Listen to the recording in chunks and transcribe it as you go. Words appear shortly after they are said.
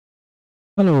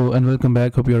Hello and welcome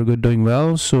back. Hope you are good, doing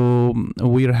well. So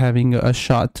we are having a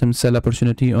short-term sell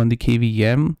opportunity on the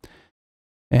KVM,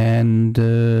 and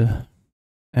you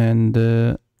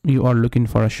are looking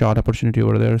for a short opportunity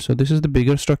over there. So this is the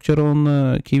bigger structure on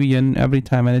KVM every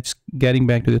time, and it's getting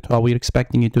back to the top. We're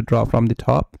expecting it to drop from the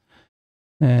top,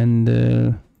 and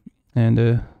the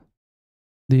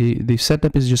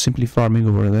setup is just simply farming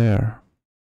over there.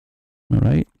 All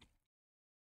right.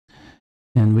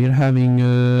 And we're having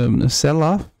a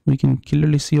sell-off. We can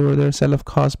clearly see over there sell-off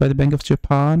caused by the Bank of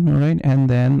Japan, all right? And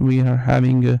then we are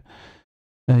having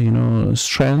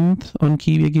strength on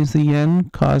kiwi against the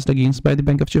yen caused against by the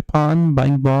Bank of Japan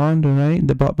buying bond, all right?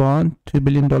 The bond, $2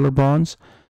 billion bonds,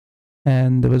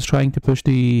 and it was trying to push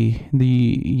the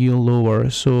yield lower.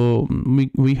 So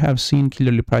we have seen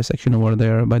clearly price action over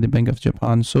there by the Bank of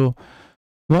Japan. So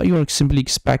what you are simply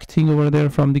expecting over there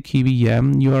from the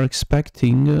KVM, you are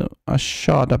expecting a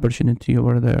short opportunity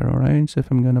over there. All right, so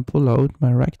if I'm gonna pull out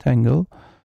my rectangle,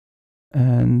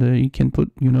 and you can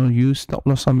put, use stop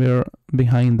loss somewhere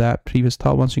behind that previous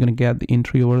top. Once you're gonna get the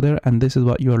entry over there, and this is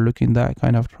what you are looking, that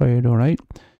kind of trade. All right,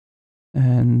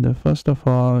 and first of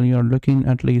all, you are looking,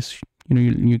 at least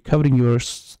you're covering your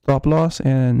stop loss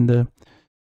and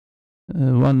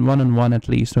one on one at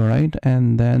least. All right,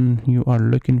 and then you are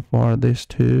looking for this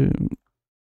to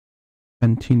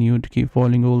continue to keep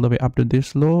falling all the way up to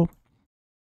this low,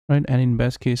 right? And in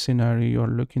best case scenario, you're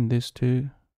looking this to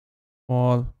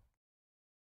fall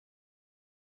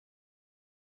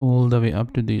all the way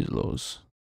up to these lows.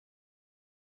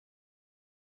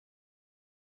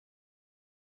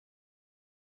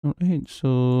 All right,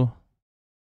 so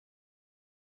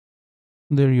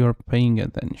there you're paying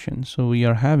attention. So we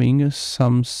are having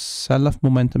some sell-off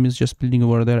momentum is just building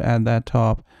over there at that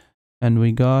top, and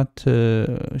we got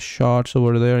shorts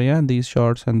over there, yeah, these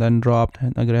shorts, and then dropped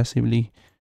and aggressively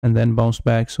and then bounced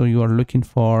back. So you are looking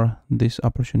for this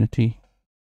opportunity.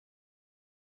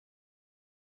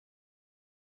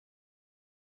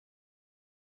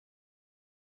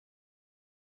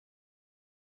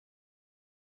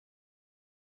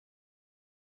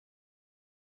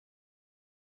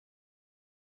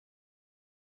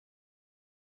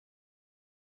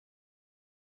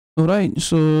 All right,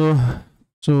 so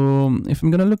if I'm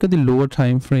gonna look at the lower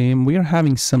time frame, we are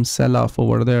having some sell-off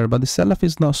over there, but the sell-off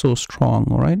is not so strong.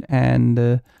 All right,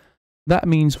 and that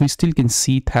means we still can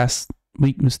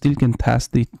we still can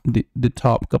test the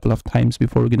top couple of times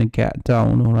before we're gonna get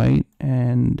down. All right,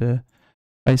 and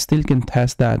I still can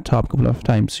test that top couple of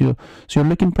times. So you're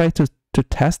looking price to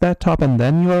test that top, and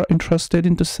then you're interested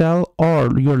in to sell,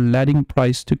 or you're letting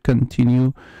price to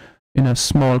continue in a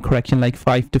small correction, like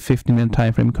 5 to 15 minute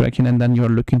time frame correction, and then you're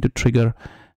looking to trigger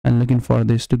and looking for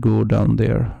this to go down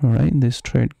there. All right, this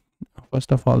trade,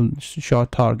 first of all,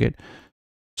 short target.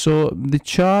 So the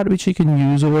chart which you can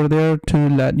use over there to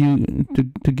let you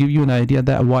to give you an idea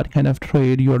that what kind of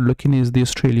trade you are looking is the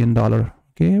Australian dollar.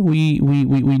 Okay, we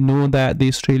know that the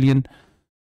Australian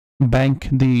bank,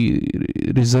 the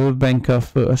Reserve Bank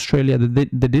of Australia, they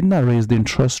did not raise the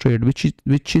interest rate,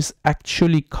 which is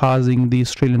actually causing the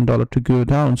Australian dollar to go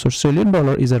down. So Australian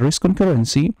dollar is a risk on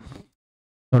currency.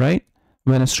 All right,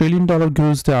 when Australian dollar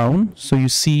goes down, so you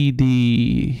see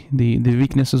the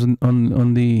weaknesses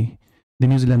on the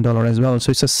New Zealand dollar as well.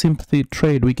 So it's a sympathy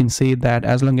trade. We can say that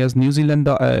as long as New Zealand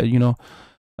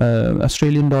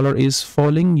Australian dollar is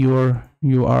falling,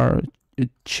 you are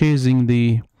chasing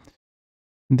the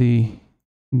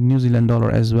New Zealand dollar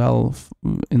as well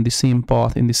in the same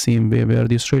path, in the same way where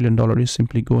the Australian dollar is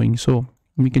simply going. So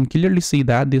we can clearly see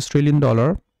that the Australian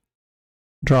dollar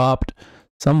dropped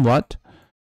somewhat.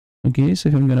 Okay, so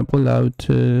if I'm gonna pull out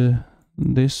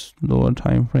this lower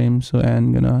time frame, so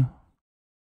I'm gonna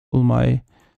pull my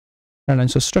airline,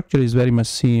 so structure is very much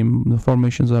same, the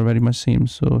formations are very much same.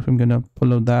 So if I'm gonna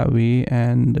pull out that way,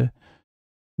 and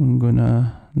I'm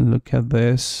gonna look at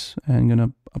this and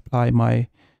gonna apply my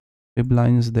fib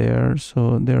lines there,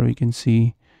 so there we can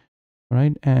see,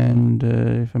 right? And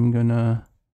if I'm gonna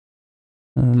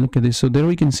look at this, so there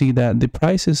we can see that the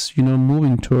price is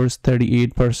moving towards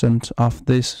 38% of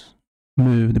this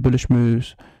move, the bullish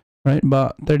moves, right?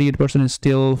 But 38% is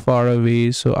still far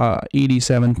away. So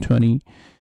 87.20,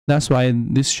 that's why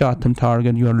this short-term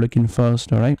target you are looking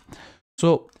first. All right,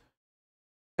 so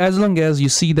as long as you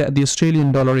see that the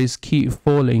Australian dollar is keep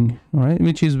falling, all right,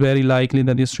 which is very likely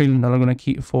that the Australian dollar gonna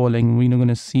keep falling, we're not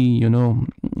gonna see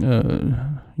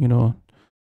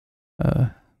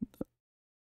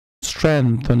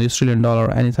strength on the Australian dollar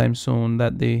anytime soon.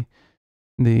 That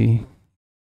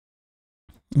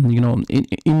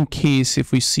in case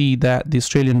if we see that the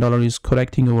Australian dollar is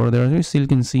correcting over there, we still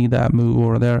can see that move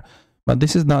over there. but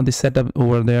this is not the setup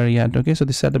over there yet. Okay, so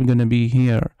the setup going to be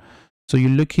here. So you're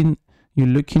looking, you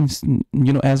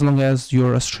know, as long as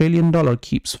your Australian dollar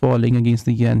keeps falling against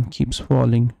the yen, keeps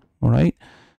falling, all right,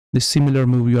 the similar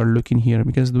move you are looking here,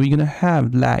 because we're gonna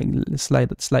have lag,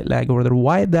 slight lag over there.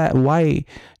 Why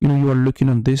you know, you are looking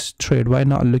on this trade, why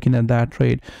not looking at that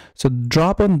trade? So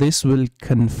drop on this will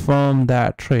confirm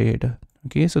that trade.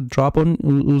 Okay, so drop on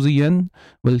Aussie yen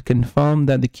will confirm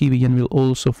that the Kiwi yen will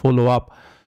also follow up.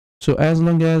 So as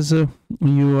long as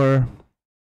your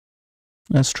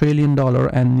Australian dollar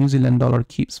and New Zealand dollar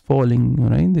keeps falling,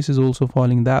 right, this is also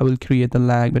falling, that will create a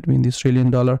lag between the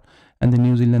Australian dollar and the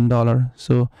New Zealand dollar.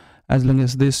 So as long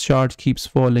as this chart keeps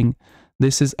falling,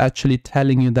 this is actually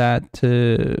telling you that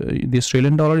the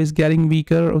Australian dollar is getting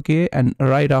weaker. Okay, and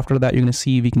right after that you're going to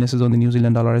see weaknesses on the New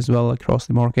Zealand dollar as well across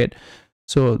the market.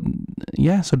 So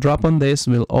yeah, so drop on this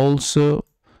will also,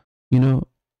 you know,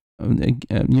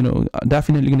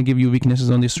 definitely going to give you weaknesses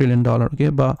on the Australian dollar. Okay,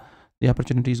 but the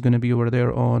opportunity is going to be over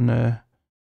there on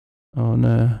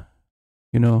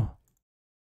you know,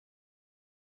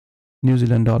 New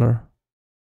Zealand dollar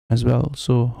as well.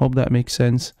 So hope that makes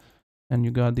sense and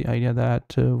you got the idea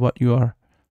that what you are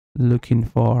looking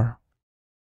for.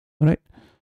 All right,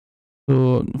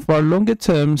 so for longer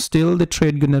term, still the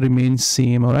trade gonna remain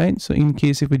same. All right, so in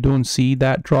case if we don't see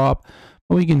that drop,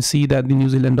 we can see that the New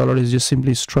Zealand dollar is just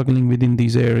simply struggling within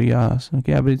these areas.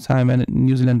 Okay, every time and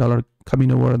New Zealand dollar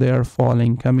coming over there,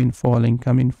 falling, coming, falling,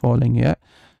 coming, falling. Yeah,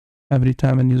 every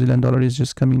time a New Zealand dollar is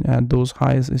just coming at those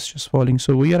highs, it's just falling.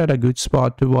 So we are at a good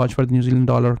spot to watch for the New Zealand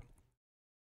dollar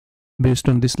based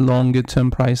on this longer term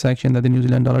price action, that the New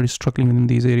Zealand dollar is struggling in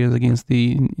these areas against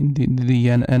the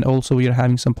yen, and also we are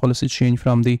having some policy change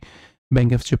from the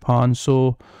Bank of Japan.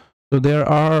 So there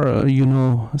are you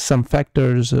know, some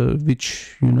factors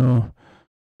which, you know,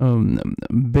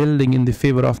 building in the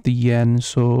favor of the yen.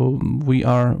 So we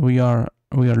are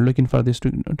looking for this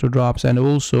to drops, and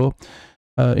also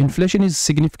inflation is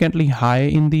significantly high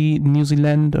in the New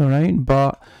Zealand, all right,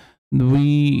 but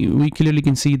we clearly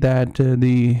can see that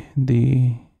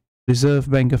the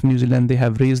Reserve Bank of New Zealand, they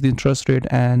have raised the interest rate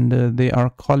and they are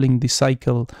calling the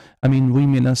cycle. I mean, we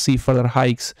may not see further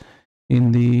hikes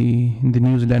in the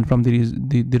New Zealand from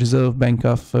the Reserve Bank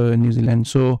of New Zealand.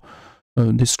 So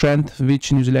the strength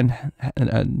which New Zealand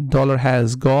dollar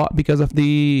has got because of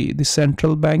the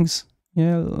central banks,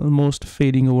 yeah, almost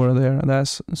fading over there. That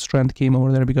strength came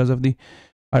over there because of the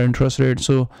higher interest rate.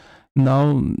 So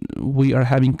now we are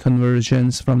having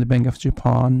convergence from the Bank of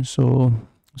Japan. So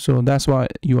that's why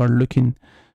you are looking,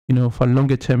 you know, for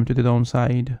longer term to the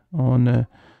downside on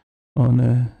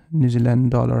New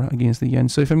Zealand dollar against the yen.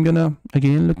 So if I'm gonna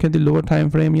again look at the lower time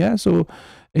frame, yeah, so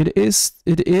it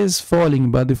is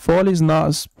falling, but the fall is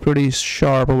not pretty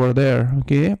sharp over there.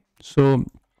 Okay, so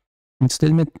it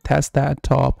still may test that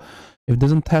top. If it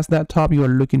doesn't test that top, you are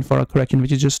looking for a correction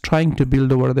which is just trying to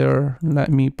build over there. Let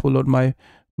me pull out my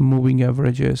moving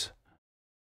averages.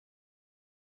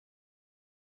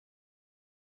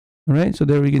 All right, so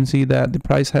there we can see that the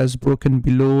price has broken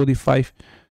below the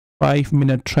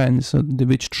 5-minute trend. So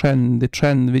the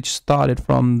trend which started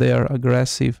from there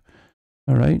aggressive.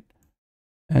 All right,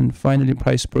 and finally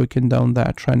price broken down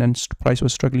that trend and price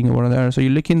was struggling over there. So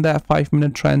you're looking that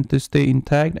 5-minute trend to stay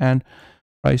intact and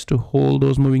price to hold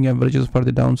those moving averages for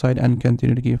the downside and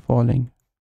continue to keep falling.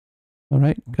 All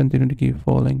right, continue to keep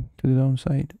falling to the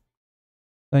downside.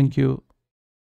 Thank you.